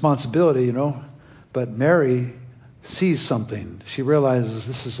duty and responsibility, but Mary sees something. She realizes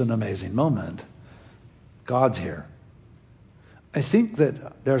this is an amazing moment. God's here. I think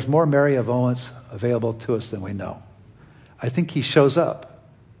that there's more Mary of Owens available to us than we know. I think he shows up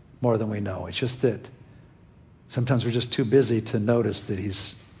more than we know. It's just that sometimes we're just too busy to notice that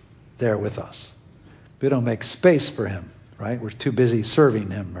he's there with us. We don't make space for him, right? We're too busy serving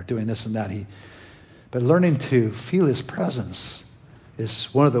him or doing this and that. But learning to feel his presence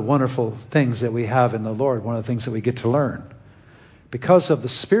is one of the wonderful things that we have in the Lord, one of the things that we get to learn. Because of the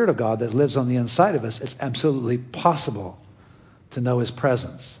Spirit of God that lives on the inside of us, it's absolutely possible to know his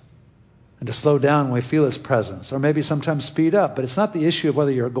presence and to slow down when we feel his presence, or maybe sometimes speed up. But it's not the issue of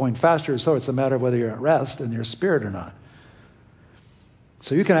whether you're going faster or slower. It's a matter of whether you're at rest in your spirit or not.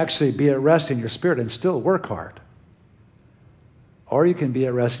 So you can actually be at rest in your spirit and still work hard. Or you can be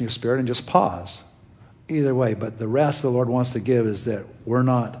at rest in your spirit and just pause. Either way, but the rest the Lord wants to give is that we're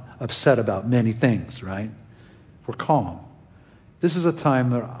not upset about many things, right? We're calm. This is a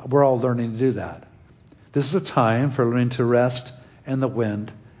time that we're all learning to do that. This is a time for learning to rest in the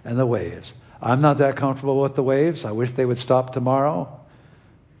wind and the waves. I'm not that comfortable with the waves. I wish they would stop tomorrow.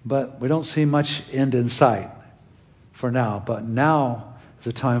 But we don't see much end in sight for now. But now is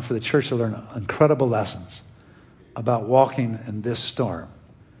a time for the church to learn incredible lessons about walking in this storm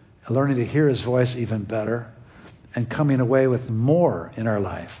and learning to hear his voice even better and coming away with more in our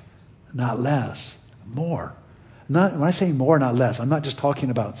life, not less, more. When I say more, not less, I'm not just talking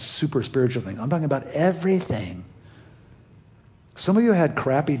about super spiritual things. I'm talking about everything. Some of you had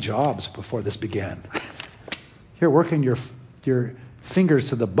crappy jobs before this began. You're working your fingers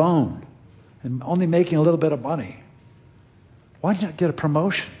to the bone and only making a little bit of money. Why don't you get a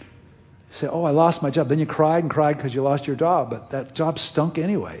promotion? You say, oh, I lost my job. Then you cried and cried because you lost your job, but that job stunk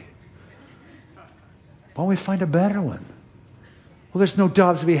anyway. Why don't we find a better one? Well, there's no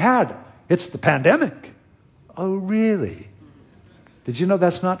jobs to be had. It's the pandemic. Oh, really? Did you know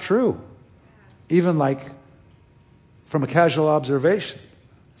that's not true? Even from a casual observation,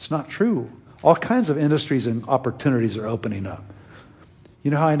 it's not true. All kinds of industries and opportunities are opening up.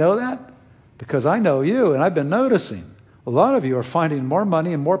 You know how I know that? Because I know you, and I've been noticing. A lot of you are finding more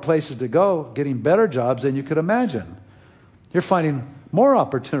money and more places to go, getting better jobs than you could imagine. You're finding more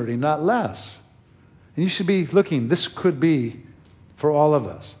opportunity, not less. And you should be looking, this could be for all of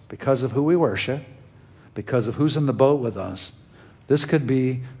us, because of who we worship, because of who's in the boat with us. This could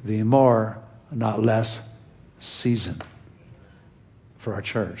be the more, not less season for our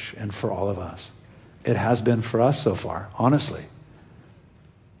church and for all of us. It has been for us so far, honestly.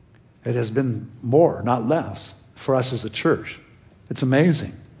 It has been more, not less, for us as a church. It's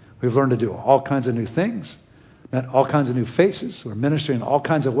amazing. We've learned to do all kinds of new things, met all kinds of new faces. We're ministering in all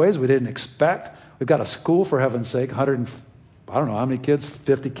kinds of ways we didn't expect. We've got a school, for heaven's sake, I don't know how many kids,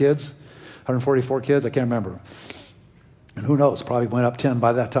 50 kids, 144 kids, I can't remember. And who knows, probably went up 10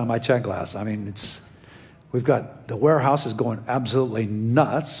 by that time I checked last. I mean, We've got the warehouses going absolutely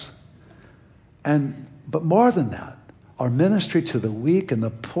nuts. But more than that, our ministry to the weak and the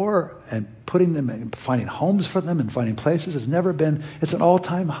poor and putting them in, finding homes for them and finding places has never been, it's an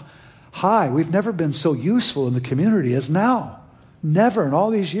all-time high. We've never been so useful in the community as now. Never in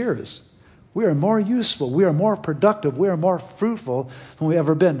all these years. We are more useful. We are more productive. We are more fruitful than we've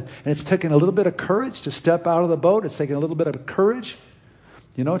ever been. And it's taken a little bit of courage to step out of the boat. It's taken a little bit of courage,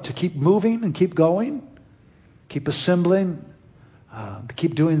 to keep moving and keep going, keep assembling, to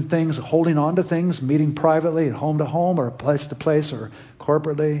keep doing things, holding on to things, meeting privately and home to home or place to place or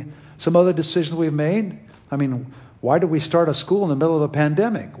corporately. Some other decisions we've made. Why did we start a school in the middle of a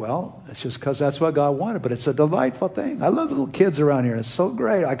pandemic? Well, it's just because that's what God wanted, but it's a delightful thing. I love the little kids around here. It's so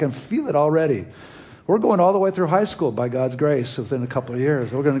great. I can feel it already. We're going all the way through high school by God's grace within a couple of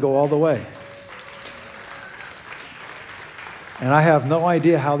years. We're going to go all the way. And I have no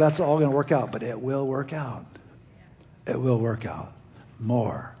idea how that's all going to work out, but it will work out. It will work out.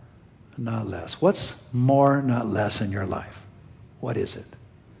 More, not less. What's more, not less in your life? What is it?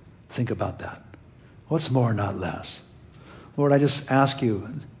 Think about that. What's more, not less? Lord, I just ask you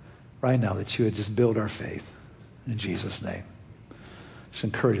right now that you would just build our faith in Jesus' name. Just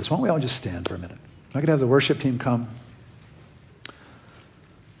encourage us. Why don't we all just stand for a minute? I could have the worship team come. The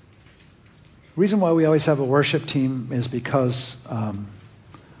reason why we always have a worship team is because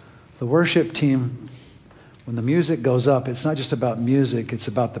the worship team, when the music goes up, it's not just about music, it's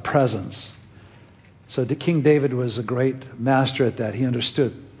about the presence. So King David was a great master at that. He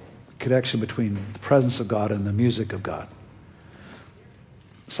understood connection between the presence of God and the music of God.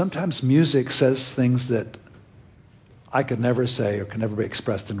 Sometimes music says things that I could never say or can never be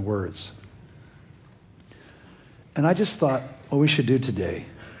expressed in words. And I just thought what we should do today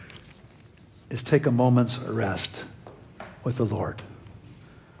is take a moment's rest with the Lord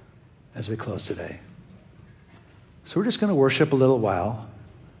as we close today. So we're just going to worship a little while.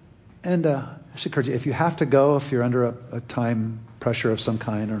 And I should encourage you, if you have to go, if you're under a time pressure of some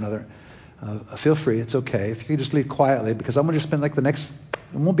kind or another, feel free. It's okay. If you could just leave quietly, because I'm going to spend the next,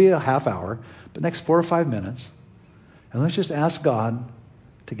 it won't be a half hour, but next 4 or 5 minutes. And let's just ask God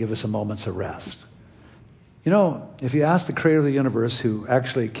to give us a moment's of rest. If you ask the creator of the universe, who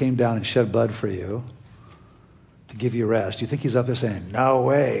actually came down and shed blood for you to give you rest, do you think he's up there saying, no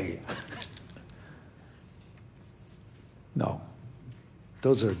way? No.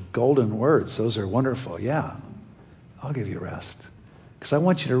 Those are golden words. Those are wonderful. Yeah, I'll give you rest. Because I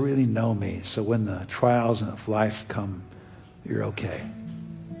want you to really know me, so when the trials of life come, you're okay.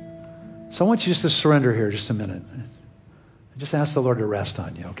 So I want you just to surrender here just a minute. And just ask the Lord to rest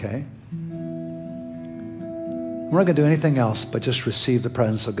on you, okay? We're not going to do anything else but just receive the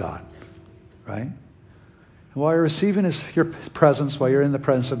presence of God, right? And while you're receiving your presence, while you're in the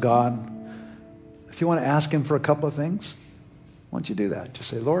presence of God, if you want to ask him for a couple of things, why don't you do that? Just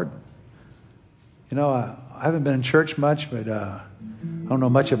say, Lord, I haven't been in church much, but I don't know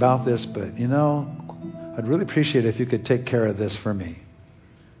much about this, but, I'd really appreciate it if you could take care of this for me.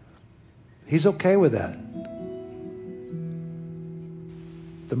 He's okay with that.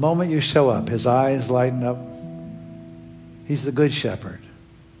 The moment you show up, his eyes lighten up. He's the good shepherd.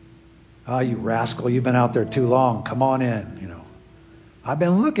 Ah, you rascal, you've been out there too long. Come on in, I've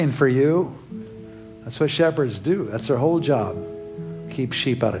been looking for you. That's what shepherds do. That's their whole job. Keep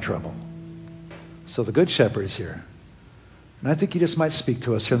sheep out of trouble. So the good shepherd is here. And I think he just might speak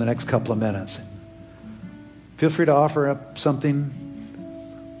to us here in the next couple of minutes. Feel free to offer up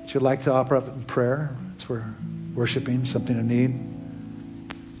something that you'd like to offer up in prayer. As we're worshiping, something to need.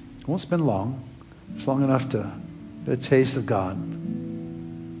 It won't spend long. It's long enough to get a taste of God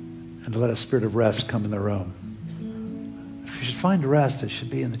and to let a spirit of rest come in the room. If you should find rest, it should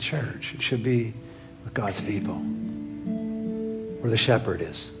be in the church. It should be with God's people, where the shepherd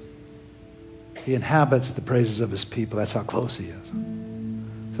is. He inhabits the praises of his people. That's how close he is.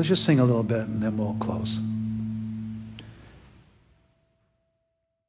 So let's just sing a little bit and then we'll close.